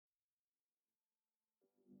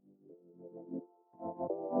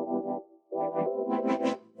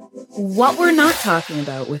What We're Not Talking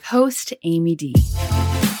About with host Amy D.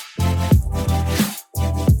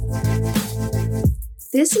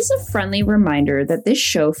 This is a friendly reminder that this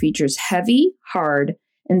show features heavy, hard,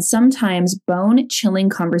 and sometimes bone-chilling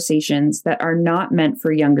conversations that are not meant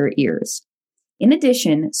for younger ears. In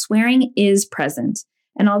addition, swearing is present,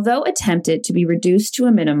 and although attempted to be reduced to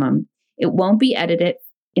a minimum, it won't be edited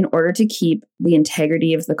in order to keep the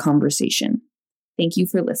integrity of the conversation. Thank you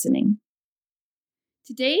for listening.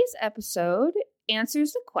 Today's episode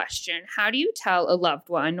answers the question, how do you tell a loved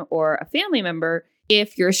one or a family member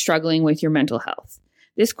if you're struggling with your mental health?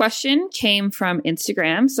 This question came from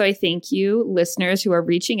Instagram, so I thank you, listeners who are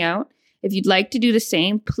reaching out. If you'd like to do the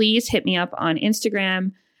same, please hit me up on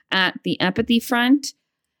Instagram at The Empathy Front,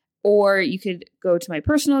 or you could go to my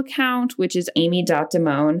personal account, which is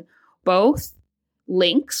amy.damone. Both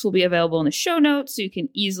links will be available in the show notes, so you can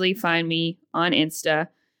easily find me on Insta.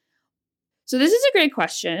 So this is a great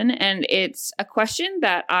question, and it's a question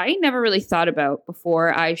that I never really thought about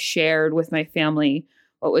before I shared with my family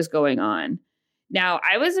what was going on. Now,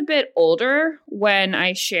 I was a bit older when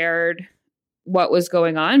I shared what was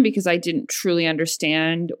going on because I didn't truly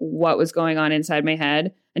understand what was going on inside my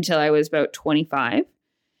head until I was about 25.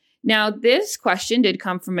 Now, this question did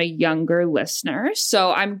come from a younger listener,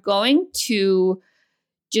 so I'm going to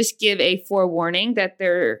just give a forewarning that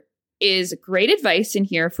there is great advice in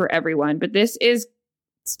here for everyone, but this is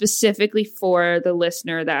specifically for the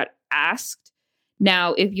listener that asked.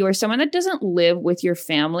 Now, if you're someone that doesn't live with your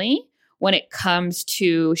family when it comes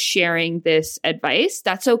to sharing this advice,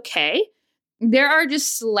 that's okay. There are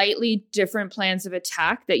just slightly different plans of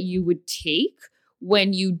attack that you would take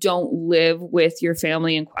when you don't live with your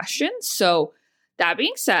family in question. So that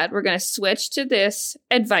being said, we're going to switch to this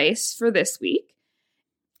advice for this week.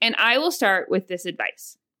 And I will start with this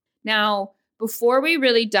advice. Now, before we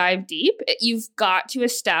really dive deep, you've got to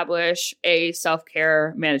establish a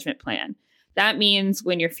self-care management plan. That means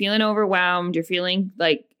when you're feeling overwhelmed, you're feeling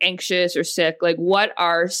like anxious or sick, like what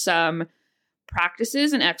are some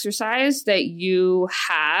practices and exercise that you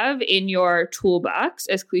have in your toolbox,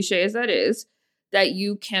 as cliche as that is, that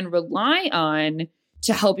you can rely on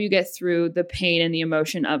to help you get through the pain and the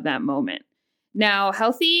emotion of that moment. Now,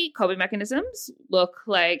 healthy coping mechanisms look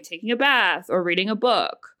like taking a bath or reading a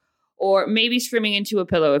book, or maybe screaming into a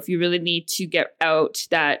pillow if you really need to get out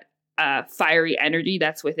that fiery energy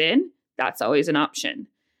that's within. That's always an option.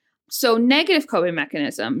 So negative coping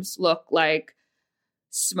mechanisms look like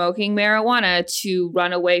smoking marijuana to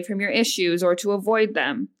run away from your issues or to avoid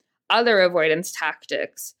them. Other avoidance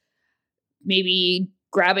tactics, maybe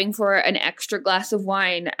grabbing for an extra glass of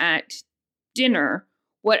wine at dinner.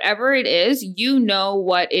 Whatever it is, you know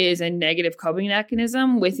what is a negative coping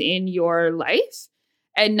mechanism within your life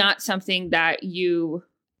and not something that you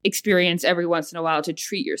experience every once in a while to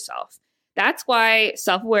treat yourself. That's why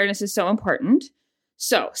self-awareness is so important.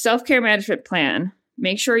 So, self-care management plan.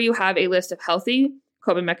 Make sure you have a list of healthy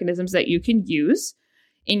coping mechanisms that you can use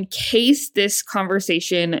in case this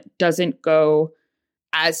conversation doesn't go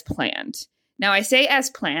as planned. Now, I say as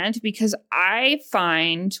planned because I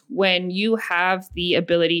find when you have the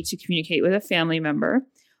ability to communicate with a family member,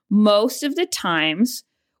 most of the times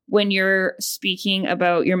when you're speaking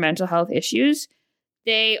about your mental health issues,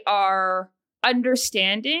 they are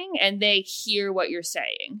understanding and they hear what you're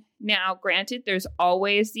saying. Now, granted, there's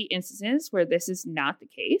always the instances where this is not the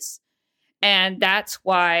case. And that's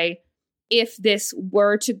why if this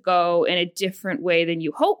were to go in a different way than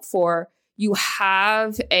you hope for, you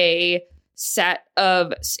have a set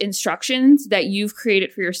of instructions that you've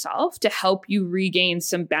created for yourself to help you regain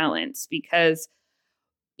some balance. Because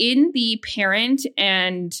in the parent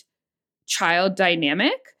and child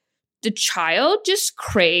dynamic, the child just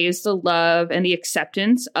craves the love and the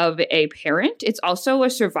acceptance of a parent. It's also a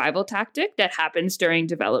survival tactic that happens during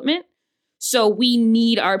development. So we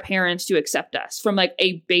need our parents to accept us from like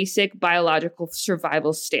a basic biological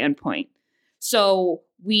survival standpoint. So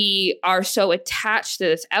we are so attached to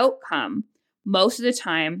this outcome. Most of the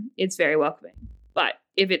time, it's very welcoming. But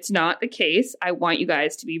if it's not the case, I want you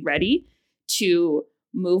guys to be ready to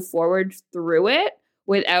move forward through it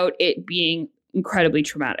without it being incredibly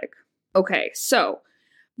traumatic. Okay, so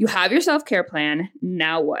you have your self-care plan.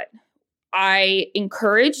 Now what? I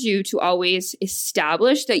encourage you to always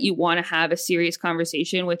establish that you want to have a serious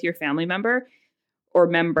conversation with your family member or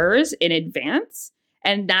members in advance.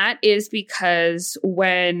 And that is because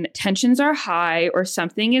when tensions are high or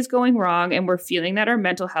something is going wrong and we're feeling that our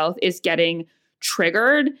mental health is getting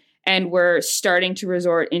triggered and we're starting to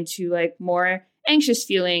resort into like more anxious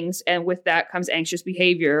feelings, and with that comes anxious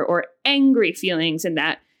behavior, or angry feelings, and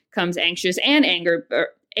that comes anxious and angry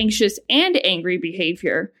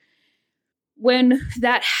behavior. when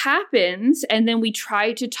that happens and then we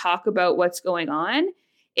try to talk about what's going on,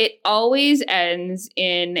 it always ends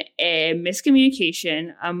in a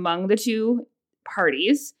miscommunication among the two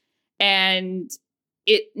parties, and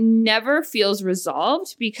it never feels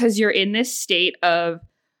resolved because you're in this state of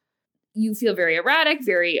you feel very erratic,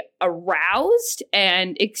 very aroused,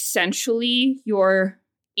 and essentially you're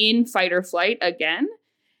in fight or flight again.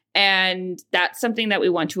 And that's something that we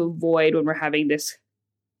want to avoid when we're having this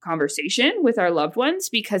conversation with our loved ones,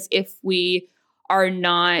 because if we are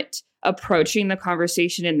not approaching the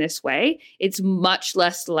conversation in this way, it's much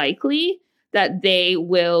less likely that they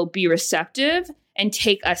will be receptive and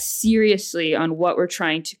take us seriously on what we're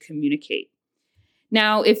trying to communicate.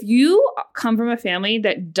 Now, if you come from a family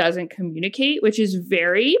that doesn't communicate, which is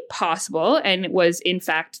very possible and was in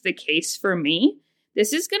fact the case for me,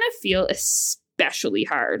 this is going to feel especially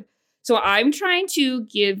hard. So I'm trying to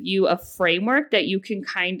give you a framework that you can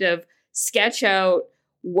kind of sketch out,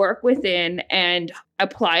 work within, and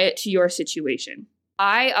apply it to your situation.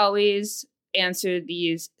 I always answer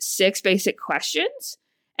these 6 basic questions,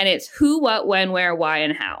 and it's who, what, when, where, why,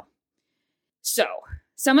 and how. So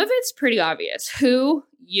some of it's pretty obvious. Who?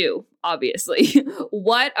 You, obviously.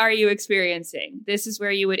 What are you experiencing? This is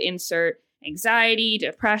where you would insert anxiety,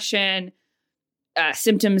 depression,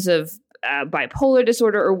 symptoms of bipolar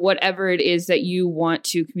disorder, or whatever it is that you want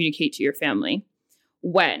to communicate to your family.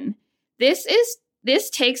 When? This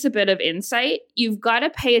takes a bit of insight. You've got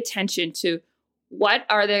to pay attention to what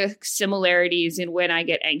are the similarities in when I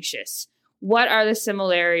get anxious? What are the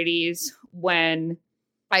similarities when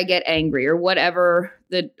I get angry or whatever,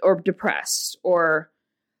 or depressed or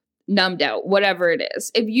numbed out, whatever it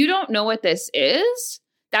is. If you don't know what this is,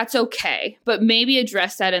 that's okay, but maybe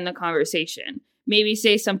address that in the conversation. Maybe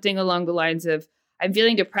say something along the lines of, I'm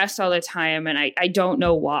feeling depressed all the time and I don't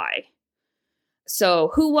know why.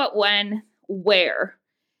 So who, what, when, where.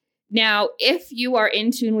 Now, if you are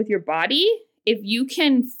in tune with your body, if you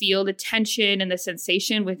can feel the tension and the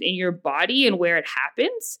sensation within your body and where it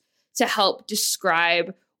happens to help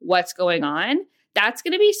describe what's going on, that's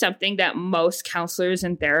going to be something that most counselors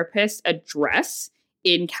and therapists address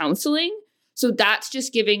in counseling. So that's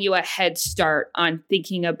just giving you a head start on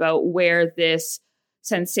thinking about where this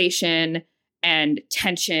sensation and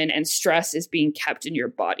tension and stress is being kept in your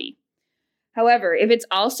body. However, if it's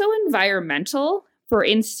also environmental, for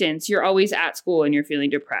instance, you're always at school and you're feeling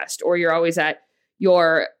depressed, or you're always at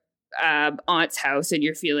your aunt's house and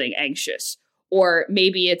you're feeling anxious, or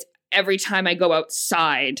maybe it's every time I go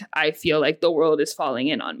outside, I feel like the world is falling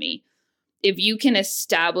in on me. If you can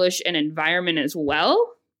establish an environment as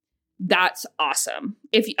well, that's awesome.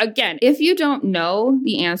 If you don't know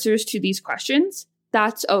the answers to these questions,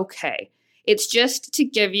 that's okay. It's just to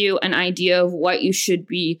give you an idea of what you should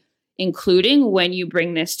be including when you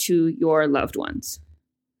bring this to your loved ones.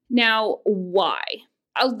 Now, why?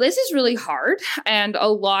 This is really hard, and a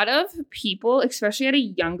lot of people, especially at a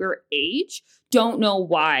younger age, don't know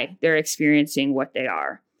why they're experiencing what they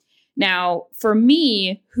are. Now, for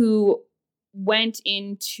me, who went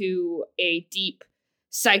into a deep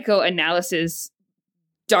psychoanalysis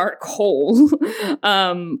dark hole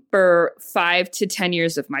for 5 to 10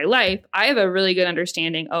 years of my life, I have a really good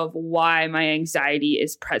understanding of why my anxiety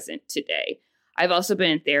is present today. I've also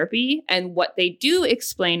been in therapy, and what they do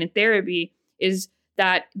explain in therapy is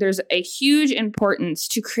that there's a huge importance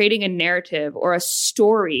to creating a narrative or a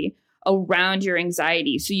story around your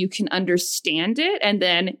anxiety so you can understand it and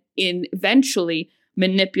then eventually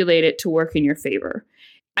manipulate it to work in your favor.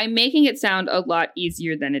 I'm making it sound a lot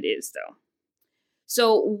easier than it is, though.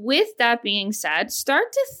 So with that being said,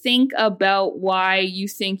 start to think about why you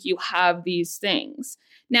think you have these things.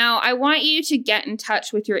 Now, I want you to get in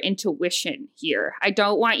touch with your intuition here. I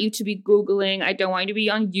don't want you to be Googling. I don't want you to be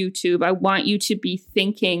on YouTube. I want you to be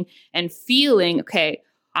thinking and feeling, okay,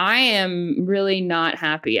 I am really not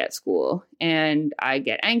happy at school and I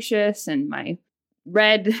get anxious and my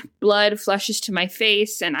red blood flushes to my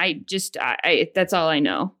face and that's all I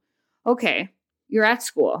know. Okay, you're at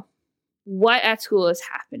school. What at school is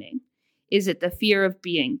happening? Is it the fear of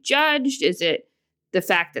being judged? Is it the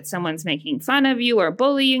fact that someone's making fun of you or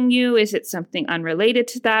bullying you? Is it something unrelated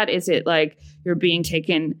to that? Is it like you're being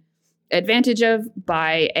taken advantage of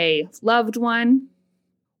by a loved one?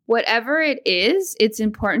 Whatever it is, it's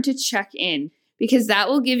important to check in because that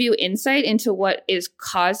will give you insight into what is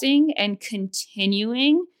causing and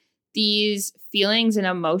continuing these feelings and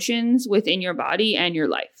emotions within your body and your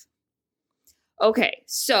life. Okay,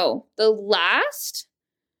 so the last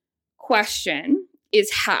question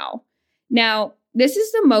is how. Now, this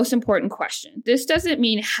is the most important question. This doesn't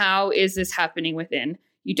mean how is this happening within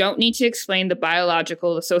You don't need to explain the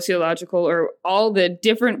biological, the sociological, or all the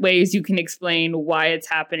different ways you can explain why it's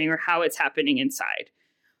happening or how it's happening inside.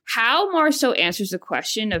 How more so answers the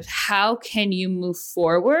question of how can you move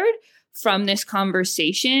forward from this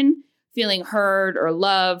conversation feeling heard or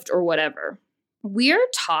loved or whatever. We are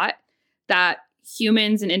taught that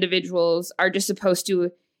humans and individuals are just supposed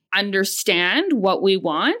to understand what we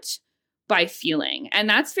want by feeling. And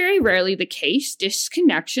that's very rarely the case.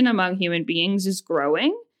 Disconnection among human beings is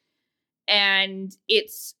growing, and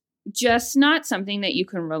it's just not something that you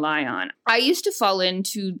can rely on. I used to fall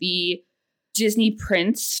into the Disney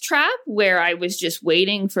Prince trap where I was just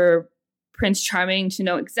waiting for Prince Charming to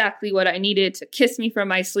know exactly what I needed to kiss me from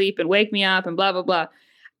my sleep and wake me up and blah, blah, blah.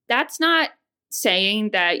 That's not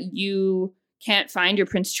saying that you can't find your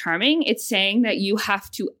Prince Charming. It's saying that you have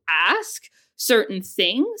to ask certain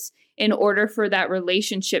things in order for that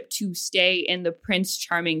relationship to stay in the Prince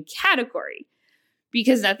Charming category,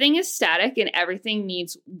 because nothing is static and everything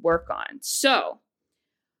needs work on. So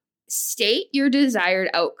state your desired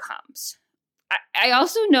outcomes. I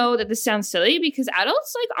also know that this sounds silly because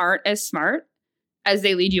adults aren't as smart as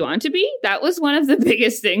they lead you on to be. That was one of the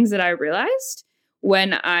biggest things that I realized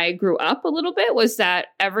when I grew up a little bit, was that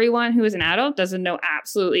everyone who is an adult doesn't know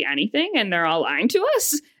absolutely anything, and they're all lying to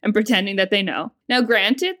us and pretending that they know. Now,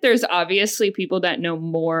 granted, there's obviously people that know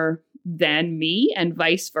more than me and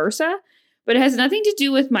vice versa, but it has nothing to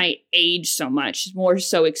do with my age so much, more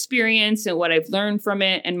so experience and what I've learned from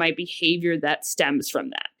it and my behavior that stems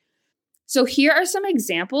from that. So here are some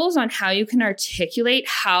examples on how you can articulate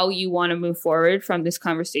how you want to move forward from this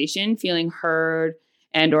conversation, feeling heard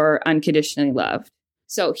and or unconditionally loved.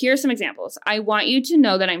 So here are some examples. I want you to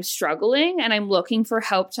know that I'm struggling and I'm looking for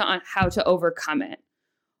help on how to overcome it.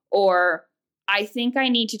 Or I think I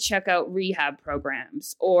need to check out rehab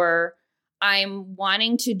programs. Or I'm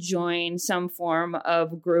wanting to join some form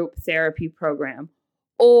of group therapy program.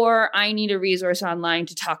 Or I need a resource online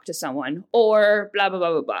to talk to someone. Or blah, blah,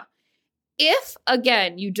 blah, blah, blah. If,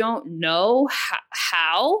 again, you don't know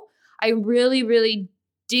how, I really, really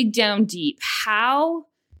dig down deep. How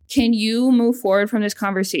can you move forward from this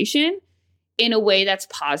conversation in a way that's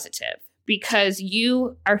positive? Because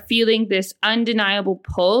you are feeling this undeniable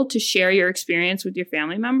pull to share your experience with your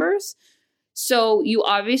family members. So you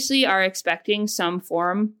obviously are expecting some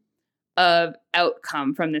form of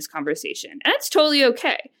outcome from this conversation. And that's totally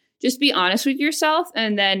okay. Just be honest with yourself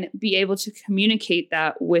and then be able to communicate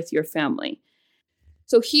that with your family.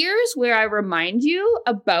 So here's where I remind you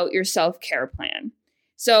about your self-care plan.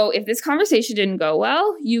 So if this conversation didn't go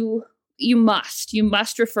well, you must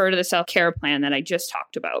refer to the self-care plan that I just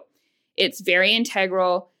talked about. It's very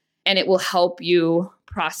integral and it will help you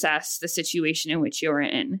process the situation in which you're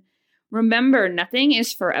in. Remember, nothing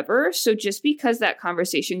is forever. So just because that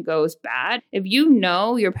conversation goes bad, if you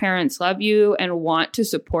know your parents love you and want to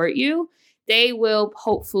support you, they will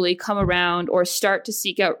hopefully come around or start to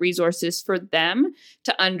seek out resources for them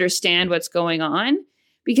to understand what's going on.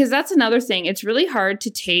 Because that's another thing. It's really hard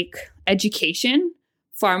to take education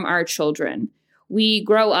from our children. We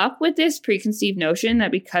grow up with this preconceived notion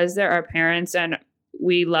that because they're our parents and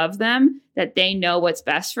we love them, that they know what's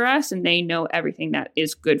best for us and they know everything that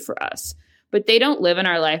is good for us. But they don't live in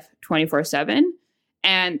our life 24/7.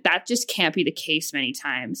 And that just can't be the case many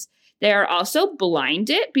times. They are also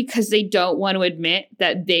blinded because they don't want to admit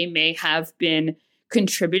that they may have been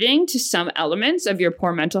contributing to some elements of your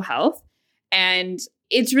poor mental health. And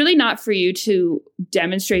it's really not for you to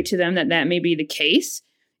demonstrate to them that that may be the case.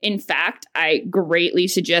 In fact, I greatly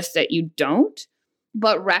suggest that you don't.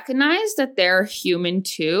 But recognize that they're human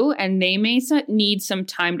too, and they may need some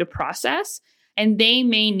time to process, and they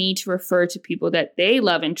may need to refer to people that they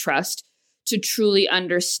love and trust to truly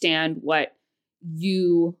understand what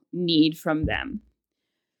you need from them.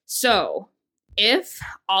 So if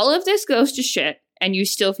all of this goes to shit and you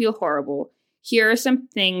still feel horrible, here are some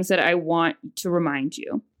things that I want to remind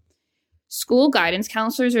you. School guidance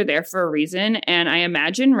counselors are there for a reason, and I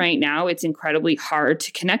imagine right now it's incredibly hard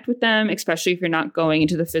to connect with them, especially if you're not going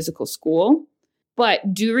into the physical school.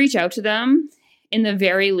 But do reach out to them. In the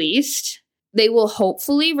very least, they will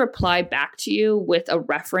hopefully reply back to you with a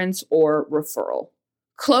reference or referral.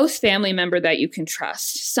 Close family member that you can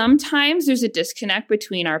trust. Sometimes there's a disconnect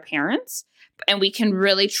between our parents, and we can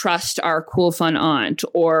really trust our cool, fun aunt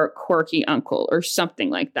or quirky uncle or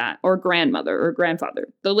something like that, or grandmother or grandfather.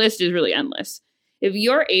 The list is really endless. If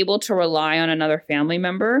you're able to rely on another family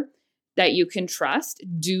member that you can trust,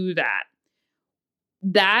 do that.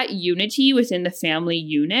 That unity within the family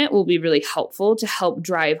unit will be really helpful to help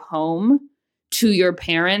drive home to your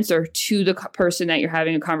parents or to the person that you're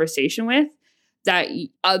having a conversation with that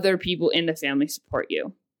other people in the family support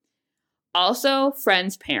you. Also,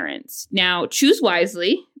 friends, parents. Now, choose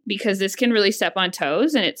wisely because this can really step on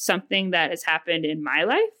toes. And it's something that has happened in my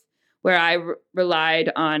life where I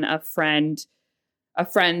relied on a friend's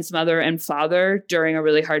mother and father during a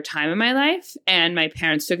really hard time in my life. And my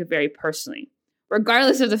parents took it very personally,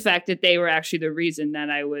 regardless of the fact that they were actually the reason that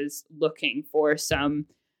I was looking for some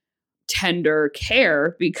tender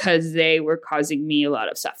care because they were causing me a lot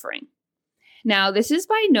of suffering. Now, this is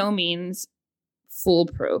by no means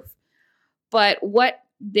foolproof, but what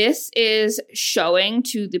this is showing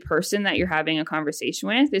to the person that you're having a conversation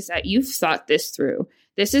with is that you've thought this through.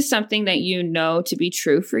 This is something that you know to be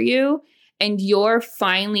true for you, and you're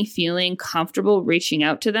finally feeling comfortable reaching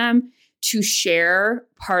out to them to share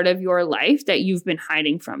part of your life that you've been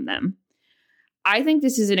hiding from them. I think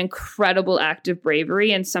this is an incredible act of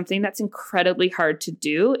bravery and something that's incredibly hard to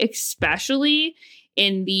do, especially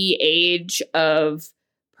in the age of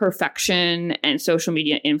perfection and social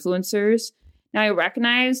media influencers. Now, I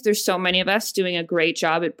recognize there's so many of us doing a great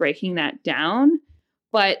job at breaking that down,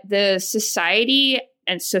 but the society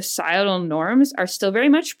and societal norms are still very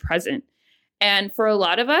much present. And for a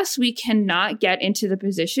lot of us, we cannot get into the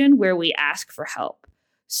position where we ask for help.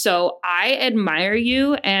 So I admire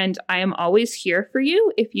you, and I am always here for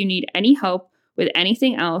you. If you need any help with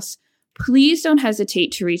anything else, please don't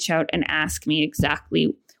hesitate to reach out and ask me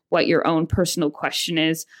exactly what your own personal question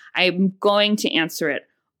is. I'm going to answer it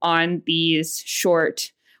on these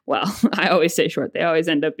short, well, I always say short, they always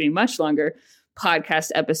end up being much longer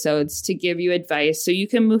podcast episodes to give you advice so you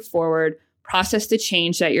can move forward, process the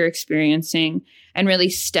change that you're experiencing, and really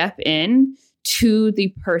step in to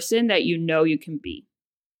the person that you know you can be.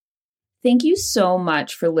 Thank you so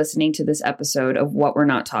much for listening to this episode of What We're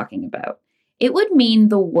Not Talking About. It would mean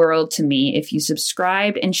the world to me if you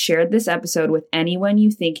subscribed and shared this episode with anyone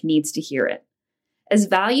you think needs to hear it. As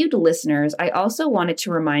valued listeners, I also wanted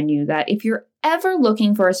to remind you that if you're ever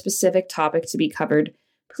looking for a specific topic to be covered,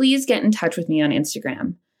 please get in touch with me on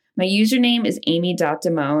Instagram. My username is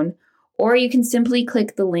amy.damone, or you can simply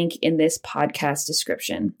click the link in this podcast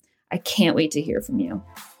description. I can't wait to hear from you.